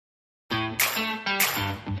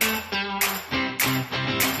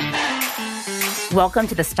Welcome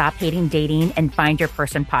to the Stop Hating Dating and Find Your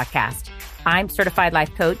Person podcast. I'm certified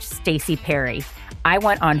life coach Stacey Perry. I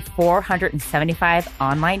went on 475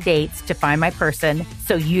 online dates to find my person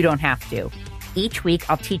so you don't have to. Each week,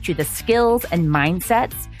 I'll teach you the skills and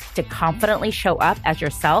mindsets to confidently show up as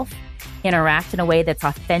yourself, interact in a way that's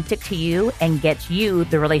authentic to you, and gets you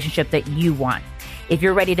the relationship that you want. If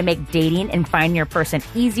you're ready to make dating and finding your person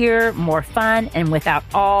easier, more fun, and without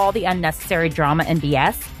all the unnecessary drama and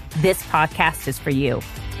BS, this podcast is for you.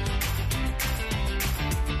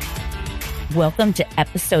 Welcome to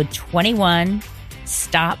episode 21,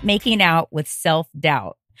 Stop Making Out with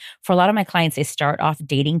Self-Doubt. For a lot of my clients, they start off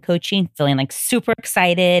dating coaching feeling like super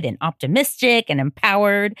excited and optimistic and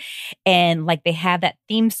empowered. And like they have that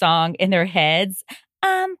theme song in their heads.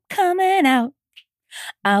 I'm coming out.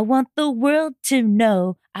 I want the world to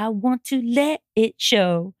know. I want to let it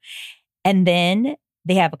show. And then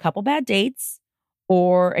they have a couple bad dates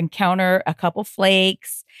or encounter a couple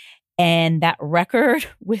flakes. And that record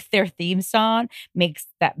with their theme song makes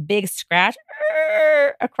that big scratch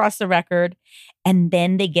across the record. And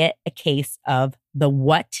then they get a case of the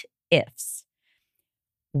what ifs.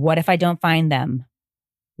 What if I don't find them?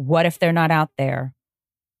 What if they're not out there?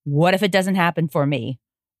 What if it doesn't happen for me?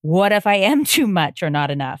 What if I am too much or not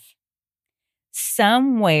enough?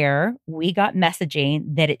 Somewhere we got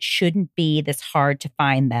messaging that it shouldn't be this hard to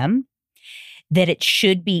find them, that it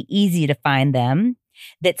should be easy to find them,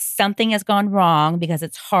 that something has gone wrong because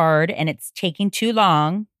it's hard and it's taking too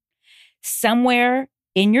long. Somewhere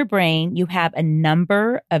in your brain, you have a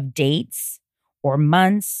number of dates or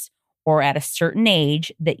months or at a certain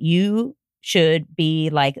age that you should be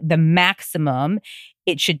like the maximum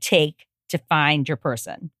it should take to find your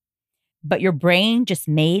person. But your brain just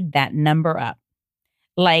made that number up.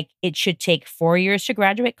 Like it should take 4 years to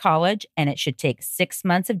graduate college and it should take 6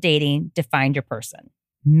 months of dating to find your person.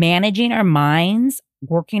 Managing our minds,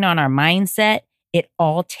 working on our mindset, it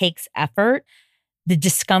all takes effort. The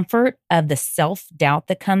discomfort of the self-doubt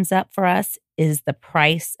that comes up for us is the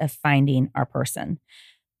price of finding our person.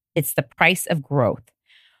 It's the price of growth.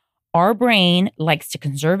 Our brain likes to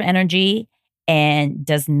conserve energy and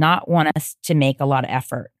does not want us to make a lot of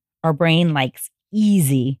effort. Our brain likes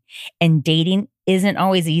easy, and dating isn't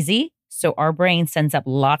always easy. So our brain sends up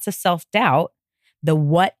lots of self-doubt, the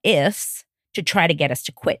what ifs, to try to get us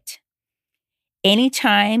to quit.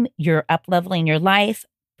 Anytime you're up-leveling your life,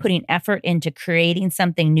 putting effort into creating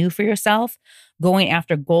something new for yourself, going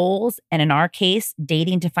after goals, and in our case,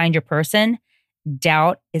 dating to find your person,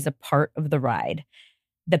 doubt is a part of the ride.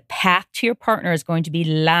 The path to your partner is going to be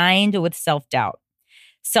lined with self-doubt.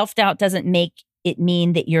 Self-doubt doesn't make it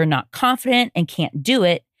mean that you're not confident and can't do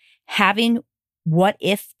it. Having what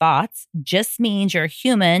if thoughts just means you're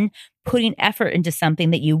human putting effort into something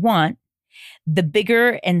that you want. The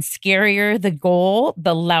bigger and scarier the goal,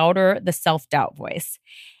 the louder the self-doubt voice.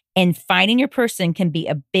 And finding your person can be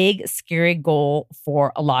a big, scary goal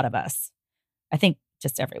for a lot of us. I think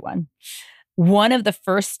just everyone. One of the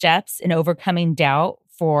first steps in overcoming doubt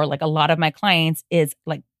for like a lot of my clients is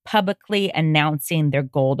like publicly announcing their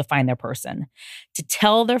goal to find their person, to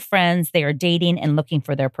tell their friends they are dating and looking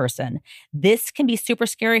for their person. This can be super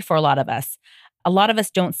scary for a lot of us. A lot of us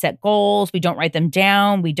don't set goals. We don't write them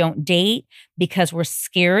down. We don't date because we're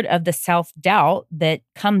scared of the self-doubt that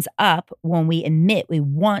comes up when we admit we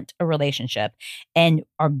want a relationship and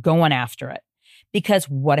are going after it. Because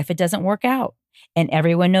what if it doesn't work out? And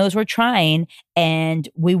everyone knows we're trying and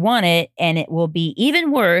we want it, and it will be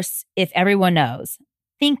even worse if everyone knows.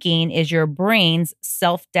 Thinking is your brain's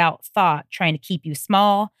self-doubt thought trying to keep you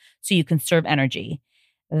small so you conserve energy.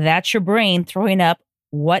 That's your brain throwing up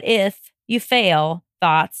what if you fail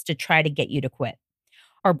thoughts to try to get you to quit.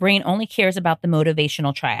 Our brain only cares about the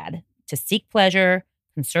motivational triad: to seek pleasure,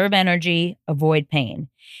 conserve energy, avoid pain.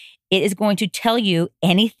 It is going to tell you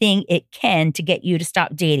anything it can to get you to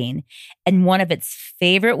stop dating. And one of its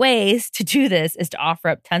favorite ways to do this is to offer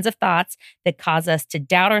up tons of thoughts that cause us to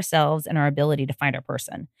doubt ourselves and our ability to find our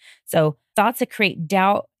person. So thoughts that create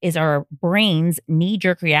doubt is our brain's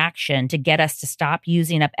knee-jerk reaction to get us to stop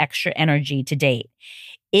using up extra energy to date.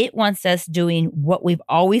 It wants us doing what we've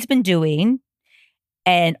always been doing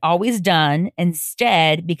and always done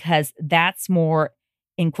instead, because that's more,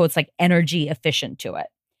 in quotes, like energy efficient to it.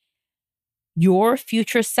 Your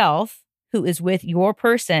future self, who is with your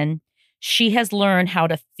person, she has learned how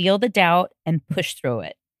to feel the doubt and push through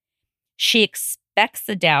it. She expects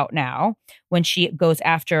the doubt now when she goes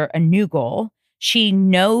after a new goal. She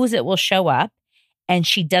knows it will show up and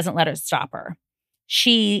she doesn't let it stop her.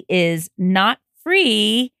 She is not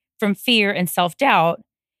free from fear and self-doubt.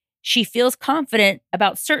 She feels confident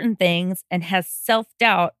about certain things and has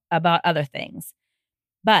self-doubt about other things.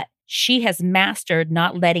 But she has mastered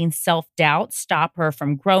not letting self-doubt stop her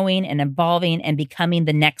from growing and evolving and becoming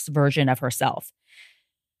the next version of herself.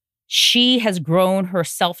 She has grown her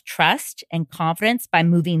self-trust and confidence by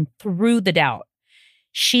moving through the doubt.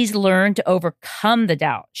 She's learned to overcome the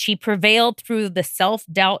doubt. She prevailed through the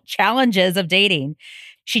self-doubt challenges of dating.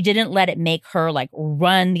 She didn't let it make her like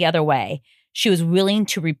run the other way. She was willing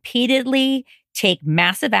to repeatedly take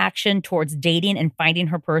massive action towards dating and finding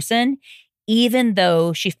her person, even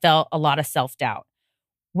though she felt a lot of self-doubt.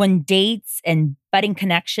 When dates and budding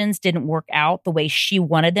connections didn't work out the way she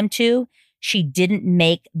wanted them to, she didn't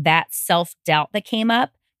make that self-doubt that came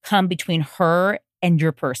up come between her and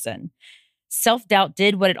your person. Self-doubt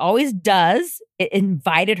did what it always does. It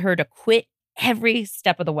invited her to quit every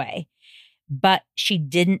step of the way, but she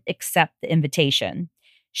didn't accept the invitation.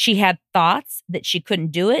 She had thoughts that she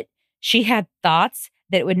couldn't do it. She had thoughts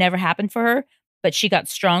that it would never happen for her, but she got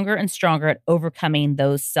stronger and stronger at overcoming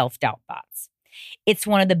those self-doubt thoughts. It's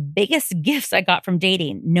one of the biggest gifts I got from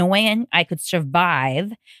dating, knowing I could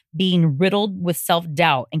survive being riddled with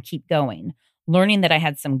self-doubt and keep going, learning that I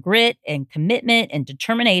had some grit and commitment and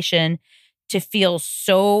determination to feel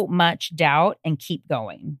so much doubt and keep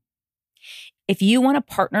going. If you want a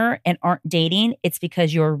partner and aren't dating, it's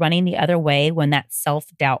because you're running the other way when that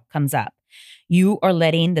self-doubt comes up. You are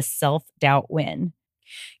letting the self-doubt win.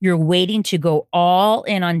 You're waiting to go all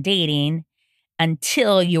in on dating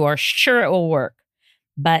until you are sure it will work.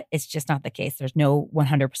 But it's just not the case. There's no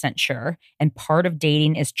 100% sure. And part of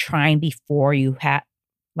dating is trying before you have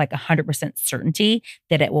like 100% certainty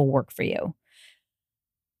that it will work for you.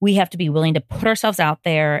 We have to be willing to put ourselves out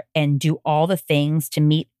there and do all the things to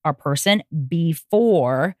meet our person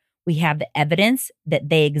before we have the evidence that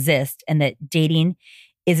they exist and that dating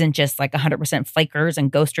isn't just like 100% flakers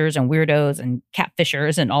and ghosters and weirdos and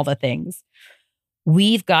catfishers and all the things.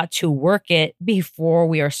 We've got to work it before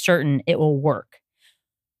we are certain it will work.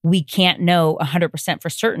 We can't know 100% for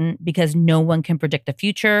certain because no one can predict the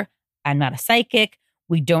future. I'm not a psychic.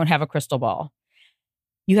 We don't have a crystal ball.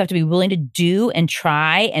 You have to be willing to do and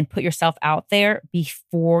try and put yourself out there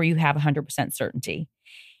before you have 100% certainty.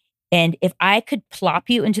 And if I could plop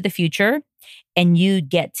you into the future and you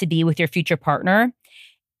get to be with your future partner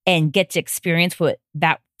and get to experience what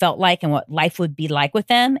that felt like and what life would be like with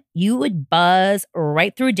them, you would buzz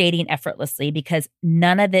right through dating effortlessly because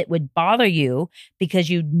none of it would bother you because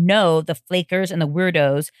you know the flakers and the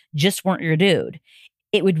weirdos just weren't your dude.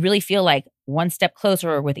 It would really feel like one step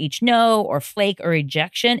closer with each no or flake or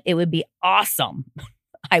rejection. It would be awesome.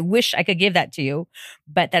 I wish I could give that to you,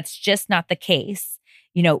 but that's just not the case.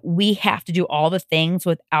 You know, we have to do all the things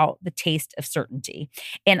without the taste of certainty.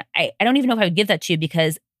 And I don't even know if I would give that to you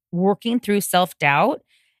because working through self-doubt,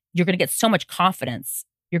 you're going to get so much confidence.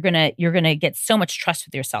 You're going to get so much trust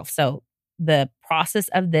with yourself. So the process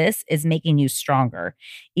of this is making you stronger,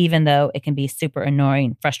 even though it can be super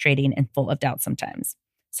annoying, frustrating, and full of doubt sometimes.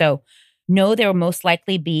 So know there will most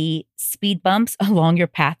likely be speed bumps along your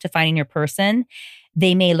path to finding your person.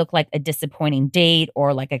 They may look like a disappointing date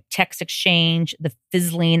or like a text exchange, the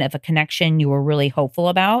fizzling of a connection you were really hopeful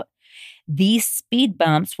about. These speed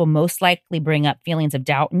bumps will most likely bring up feelings of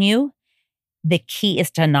doubt in you. The key is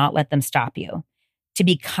to not let them stop you, to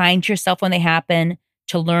be kind to yourself when they happen,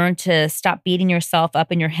 to learn to stop beating yourself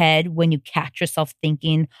up in your head when you catch yourself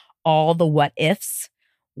thinking all the what ifs.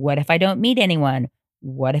 What if I don't meet anyone?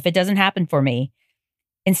 What if it doesn't happen for me?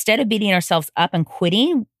 Instead of beating ourselves up and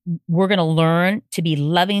quitting, we're going to learn to be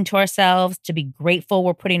loving to ourselves, to be grateful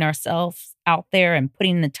we're putting ourselves out there and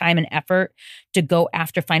putting in the time and effort to go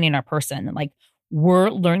after finding our person. Like we're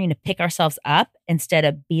learning to pick ourselves up instead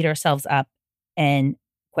of beat ourselves up and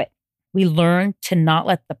quit. We learn to not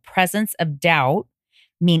let the presence of doubt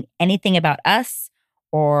mean anything about us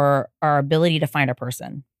or our ability to find our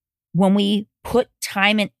person. When we put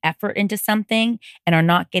time and effort into something and are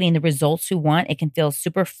not getting the results we want, it can feel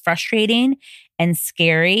super frustrating and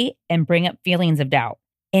scary and bring up feelings of doubt.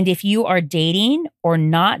 And if you are dating or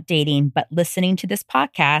not dating, but listening to this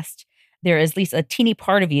podcast, there is at least a teeny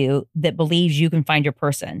part of you that believes you can find your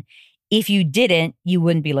person. If you didn't, you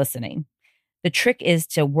wouldn't be listening. The trick is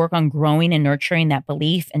to work on growing and nurturing that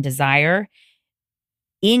belief and desire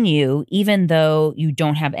in you, even though you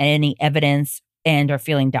don't have any evidence and are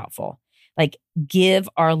feeling doubtful. Like give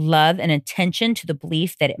our love and attention to the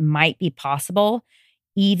belief that it might be possible,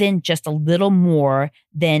 even just a little more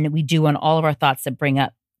than we do on all of our thoughts that bring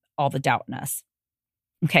up all the doubt in us.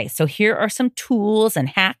 Okay, so here are some tools and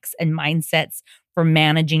hacks and mindsets for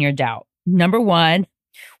managing your doubt. Number one,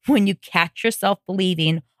 when you catch yourself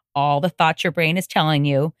believing all the thoughts your brain is telling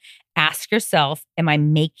you, ask yourself, am I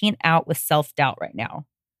making out with self-doubt right now?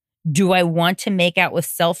 Do I want to make out with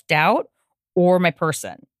self-doubt or my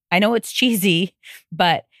person? I know it's cheesy,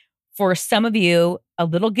 but for some of you, a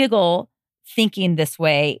little giggle thinking this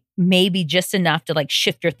way may be just enough to like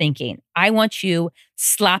shift your thinking. I want you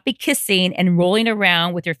sloppy kissing and rolling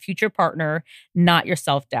around with your future partner, not your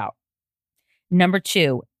self-doubt. Number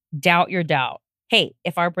 2, doubt your doubt. Hey,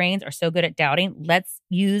 if our brains are so good at doubting, let's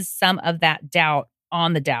use some of that doubt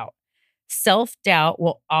on the doubt. Self-doubt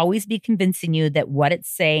will always be convincing you that what it's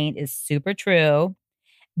saying is super true,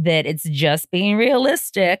 that it's just being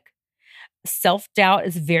realistic. Self-doubt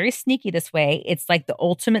is very sneaky this way. It's like the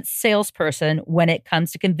ultimate salesperson when it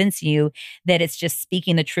comes to convincing you that it's just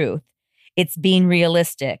speaking the truth. It's being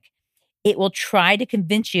realistic. It will try to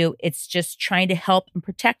convince you it's just trying to help and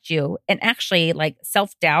protect you. And actually, like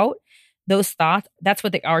self-doubt, those thoughts, that's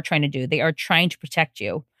what they are trying to do. They are trying to protect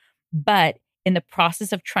you. But in the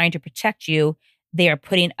process of trying to protect you, they are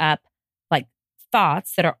putting up like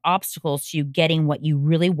thoughts that are obstacles to you getting what you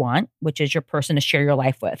really want, which is your person to share your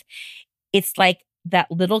life with. It's like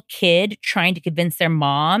that little kid trying to convince their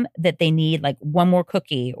mom that they need like one more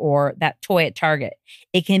cookie or that toy at Target.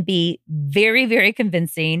 It can be very, very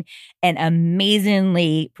convincing and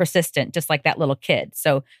amazingly persistent, just like that little kid.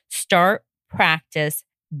 So practice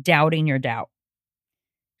doubting your doubt.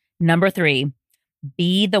 Number 3,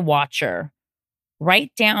 be the watcher.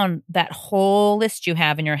 Write down that whole list you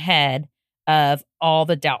have in your head of all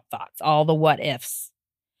the doubt thoughts, all the what ifs.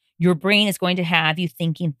 Your brain is going to have you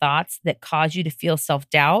thinking thoughts that cause you to feel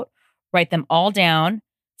self-doubt. Write them all down.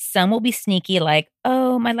 Some will be sneaky, like,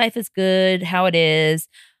 oh, my life is good how it is.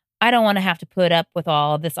 I don't want to have to put up with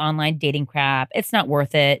all this online dating crap. It's not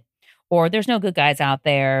worth it. Or there's no good guys out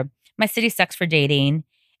there. My city sucks for dating.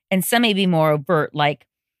 And some may be more overt, like,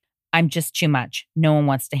 I'm just too much. No one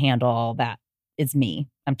wants to handle all that. It's me.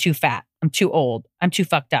 I'm too fat. I'm too old. I'm too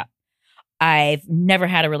fucked up. I've never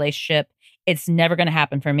had a relationship. It's never going to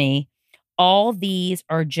happen for me. All these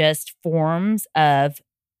are just forms of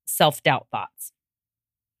self-doubt thoughts.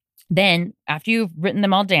 Then after you've written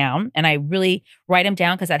them all down, and I really write them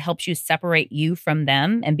down because that helps you separate you from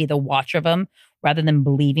them and be the watcher of them rather than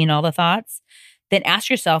believing all the thoughts, then ask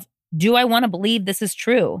yourself, do I want to believe this is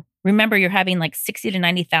true? Remember, you're having like 60 to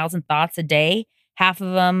 90,000 thoughts a day. Half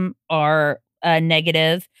of them are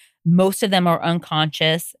negative. Most of them are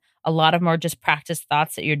unconscious. A lot of them are just practice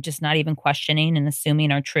thoughts that you're just not even questioning and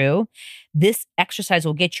assuming are true. This exercise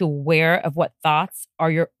will get you aware of what thoughts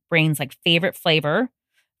are your brain's like favorite flavor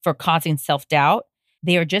for causing self-doubt.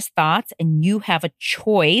 They are just thoughts, and you have a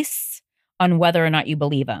choice on whether or not you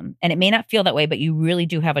believe them. And it may not feel that way, but you really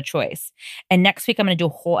do have a choice. And next week, I'm going to do a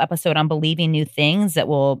whole episode on believing new things that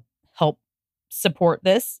will help support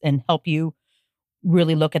this and help you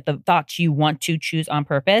really look at the thoughts you want to choose on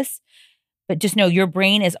purpose. But just know your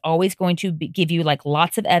brain is always going to give you like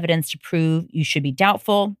lots of evidence to prove you should be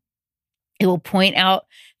doubtful. It will point out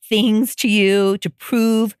things to you to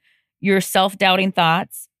prove your self-doubting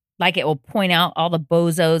thoughts. Like it will point out all the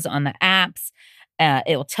bozos on the apps.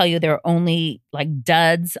 It will tell you there are only like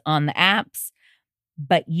duds on the apps.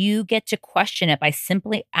 But you get to question it by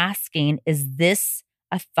simply asking, is this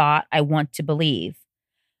a thought I want to believe?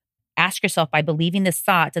 Ask yourself, by believing this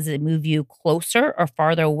thought, does it move you closer or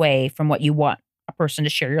farther away from what you want a person to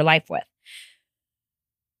share your life with?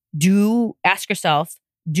 Ask yourself,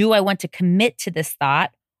 do I want to commit to this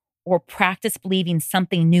thought or practice believing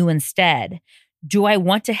something new instead? Do I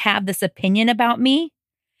want to have this opinion about me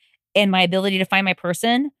and my ability to find my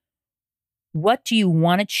person? What do you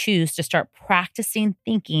want to choose to start practicing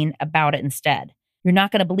thinking about it instead? You're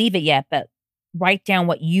not going to believe it yet, but write down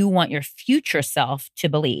what you want your future self to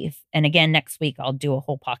believe. And again, next week, I'll do a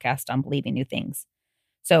whole podcast on believing new things.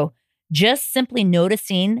 So just simply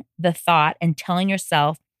noticing the thought and telling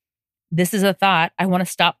yourself, this is a thought I want to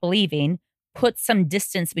stop believing, put some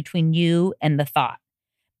distance between you and the thought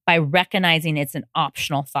by recognizing it's an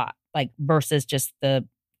optional thought, like versus just the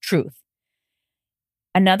truth.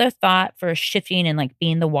 Another thought for shifting and like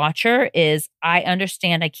being the watcher is, I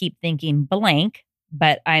understand I keep thinking blank,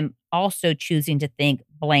 but I'm also choosing to think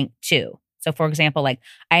blank too. So for example, like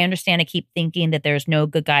I understand I keep thinking that there's no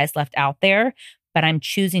good guys left out there, but I'm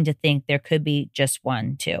choosing to think there could be just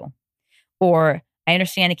one too. Or I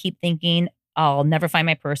understand I keep thinking I'll never find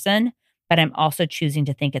my person, but I'm also choosing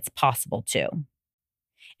to think it's possible too.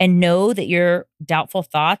 And know that your doubtful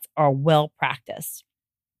thoughts are well practiced.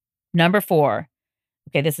 Number 4.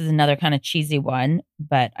 Okay, this is another kind of cheesy one,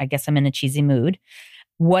 but I guess I'm in a cheesy mood.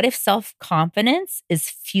 What if self-confidence is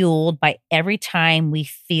fueled by every time we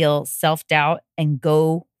feel self-doubt and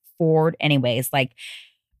go forward anyways? Like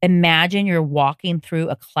imagine you're walking through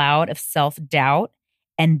a cloud of self-doubt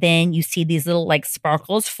And then you see these little like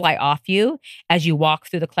sparkles fly off you as you walk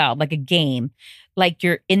through the cloud, like a game, like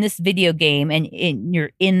you're in this video game and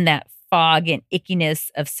you're in that fog and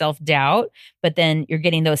ickiness of self-doubt, but then you're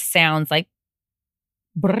getting those sounds like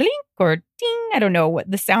brink or ding. I don't know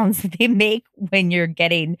what the sounds that they make when you're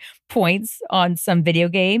getting points on some video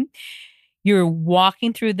game. You're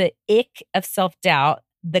walking through the ick of self-doubt,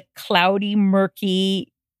 the cloudy,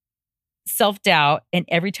 murky self-doubt. And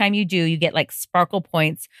every time you do, you get like sparkle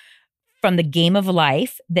points from the game of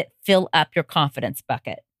life that fill up your confidence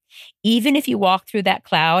bucket. Even if you walk through that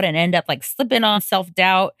cloud and end up like slipping on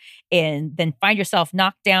self-doubt and then find yourself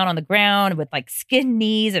knocked down on the ground with like skinned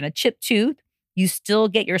knees and a chipped tooth, you still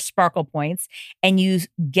get your sparkle points and you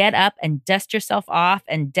get up and dust yourself off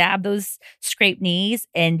and dab those scraped knees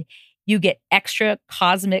and you get extra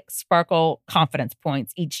cosmic sparkle confidence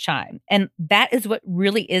points each time. And that is what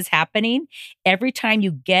really is happening every time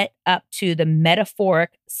you get up to the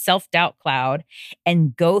metaphoric self-doubt cloud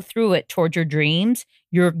and go through it toward your dreams.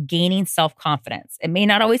 You're gaining self-confidence. It may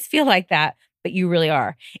not always feel like that, but you really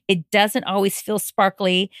are. It doesn't always feel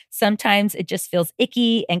sparkly. Sometimes it just feels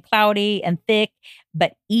icky and cloudy and thick.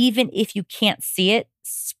 But even if you can't see it,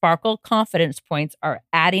 sparkle confidence points are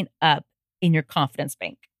adding up in your confidence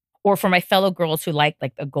bank. Or for my fellow girls who like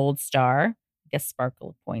a gold star, I guess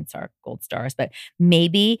sparkle points are gold stars, but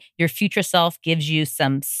maybe your future self gives you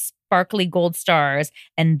some sparkly gold stars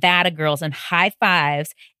and that a girls and high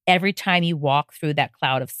fives every time you walk through that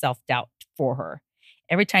cloud of self-doubt for her.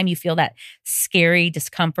 Every time you feel that scary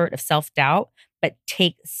discomfort of self-doubt, but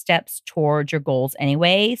take steps towards your goals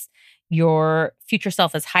anyways, your future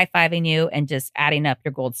self is high-fiving you and just adding up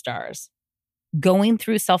your gold stars. Going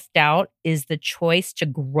through self-doubt is the choice to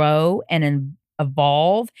grow and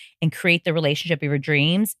evolve and create the relationship of your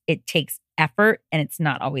dreams. It takes effort and it's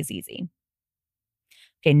not always easy.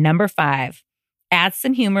 Okay, number 5, add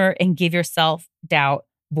some humor and give your self-doubt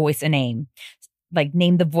voice a name. Like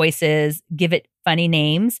name the voices, give it funny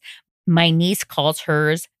names. My niece calls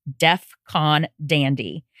hers DEF CON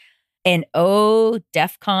Dandy. And oh,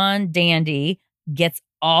 DEF CON Dandy gets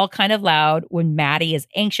all kind of loud when Maddie is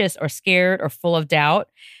anxious or scared or full of doubt.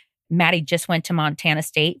 Maddie just went to Montana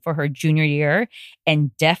State for her junior year,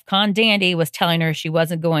 and DEF CON Dandy was telling her she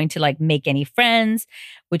wasn't going to like make any friends,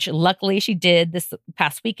 which luckily she did this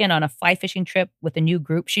past weekend on a fly fishing trip with a new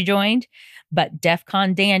group she joined. But DEF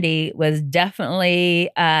CON Dandy was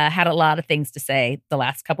definitely had a lot of things to say the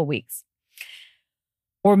last couple weeks.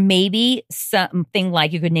 Or maybe something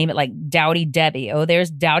like you could name it like Dowdy Debbie. Oh,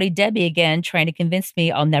 there's Dowdy Debbie again, trying to convince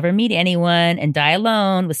me I'll never meet anyone and die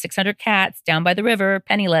alone with 600 cats down by the river,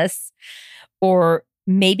 penniless. Or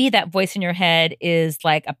maybe that voice in your head is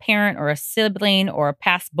like a parent or a sibling or a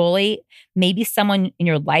past bully. Maybe someone in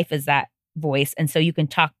your life is that voice. And so you can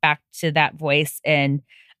talk back to that voice and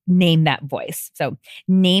name that voice. So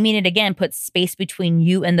naming it again puts space between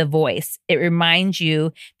you and the voice. It reminds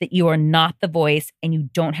you that you are not the voice and you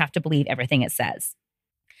don't have to believe everything it says.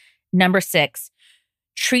 Number 6,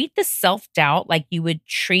 treat the self-doubt like you would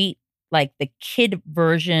treat like the kid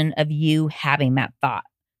version of you having that thought.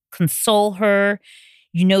 Console her.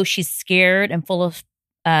 You know she's scared and full of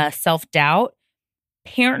self-doubt.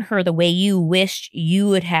 Parent her the way you wished you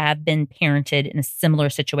would have been parented in a similar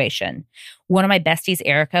situation. One of my besties,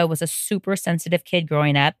 Erica, was a super sensitive kid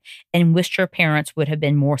growing up and wished her parents would have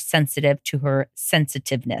been more sensitive to her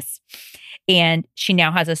sensitiveness. And she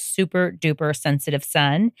now has a super duper sensitive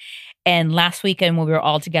son. And last weekend when we were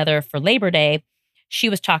all together for Labor Day, she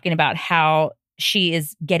was talking about how she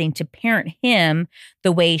is getting to parent him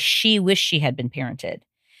the way she wished she had been parented.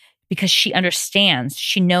 Because she understands,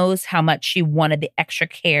 she knows how much she wanted the extra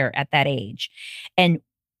care at that age. And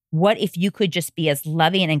what if you could just be as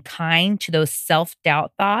loving and kind to those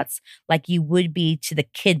self-doubt thoughts like you would be to the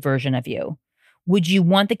kid version of you? Would you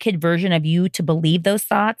want the kid version of you to believe those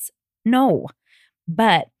thoughts? No.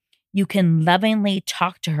 But you can lovingly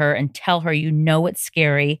talk to her and tell her you know it's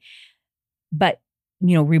scary, but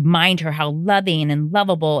remind her how loving and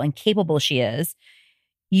lovable and capable she is.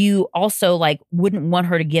 You also like wouldn't want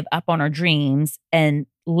her to give up on her dreams and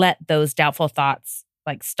let those doubtful thoughts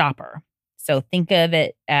like stop her. So think of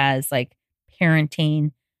it as like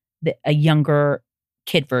parenting a younger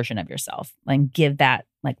kid version of yourself and give that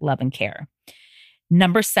like love and care.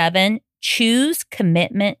 Number 7, choose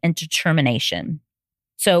commitment and determination.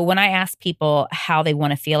 So when I ask people how they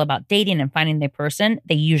want to feel about dating and finding their person,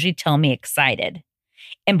 they usually tell me excited.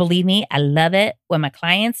 And believe me, I love it when my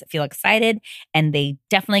clients feel excited, and they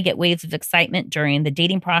definitely get waves of excitement during the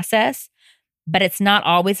dating process, but it's not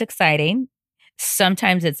always exciting.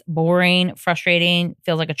 Sometimes it's boring, frustrating,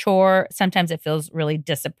 feels like a chore. Sometimes it feels really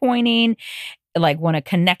disappointing. like when a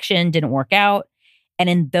connection didn't work out. And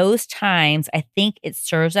in those times, I think it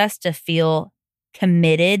serves us to feel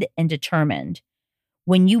committed and determined.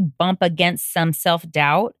 When you bump against some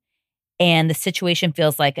self-doubt and the situation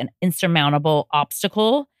feels like an insurmountable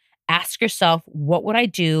obstacle, ask yourself, what would I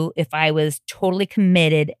do if I was totally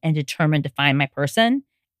committed and determined to find my person?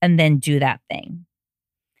 And then do that thing.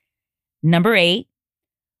 Number 8,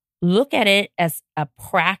 look at it as a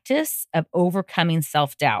practice of overcoming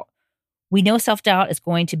self-doubt. We know self-doubt is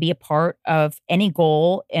going to be a part of any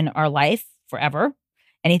goal in our life forever.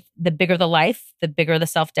 The bigger the life, the bigger the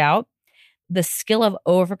self-doubt. The skill of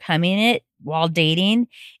overcoming it while dating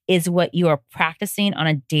is what you are practicing on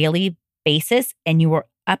a daily basis, and you are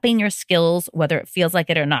upping your skills, whether it feels like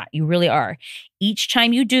it or not. You really are. Each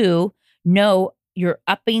time you do, know you're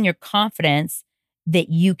upping your confidence that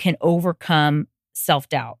you can overcome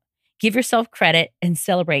self-doubt. Give yourself credit and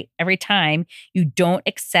celebrate every time you don't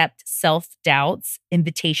accept self-doubt's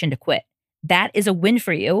invitation to quit. That is a win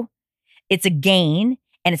for you. It's a gain,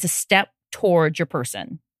 and it's a step towards your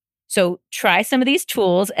person. So try some of these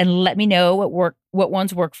tools and let me know what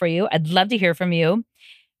ones work for you. I'd love to hear from you.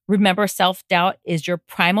 Remember, self-doubt is your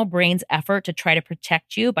primal brain's effort to try to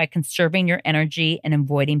protect you by conserving your energy and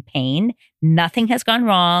avoiding pain. Nothing has gone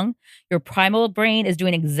wrong. Your primal brain is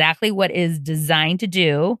doing exactly what it is designed to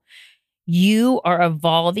do. You are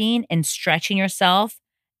evolving and stretching yourself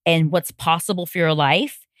and what's possible for your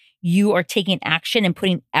life. You are taking action and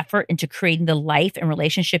putting effort into creating the life and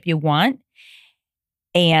relationship you want.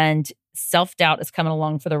 And self-doubt is coming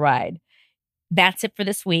along for the ride. That's it for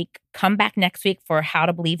this week. Come back next week for How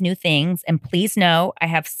to Believe New Things. And please know I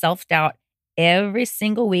have self-doubt every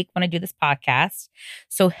single week when I do this podcast.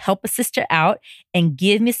 So help a sister out and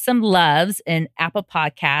give me some loves in Apple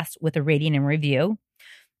Podcasts with a rating and review.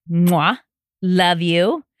 Mwah. Love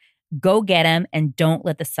you. Go get them, and don't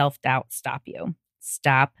let the self-doubt stop you.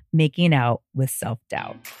 Stop making out with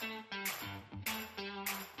self-doubt.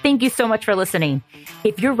 Thank you so much for listening.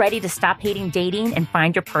 If you're ready to stop hating dating and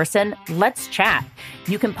find your person, let's chat.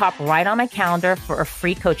 You can pop right on my calendar for a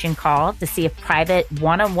free coaching call to see if private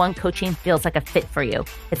one-on-one coaching feels like a fit for you.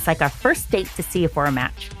 It's like our first date to see if we're a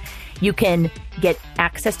match. You can get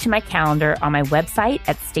access to my calendar on my website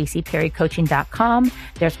at staceyperrycoaching.com.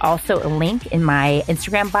 There's also a link in my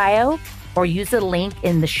Instagram bio, or use the link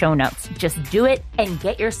in the show notes. Just do it and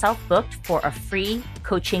get yourself booked for a free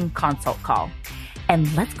coaching consult call.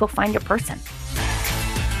 And let's go find your person.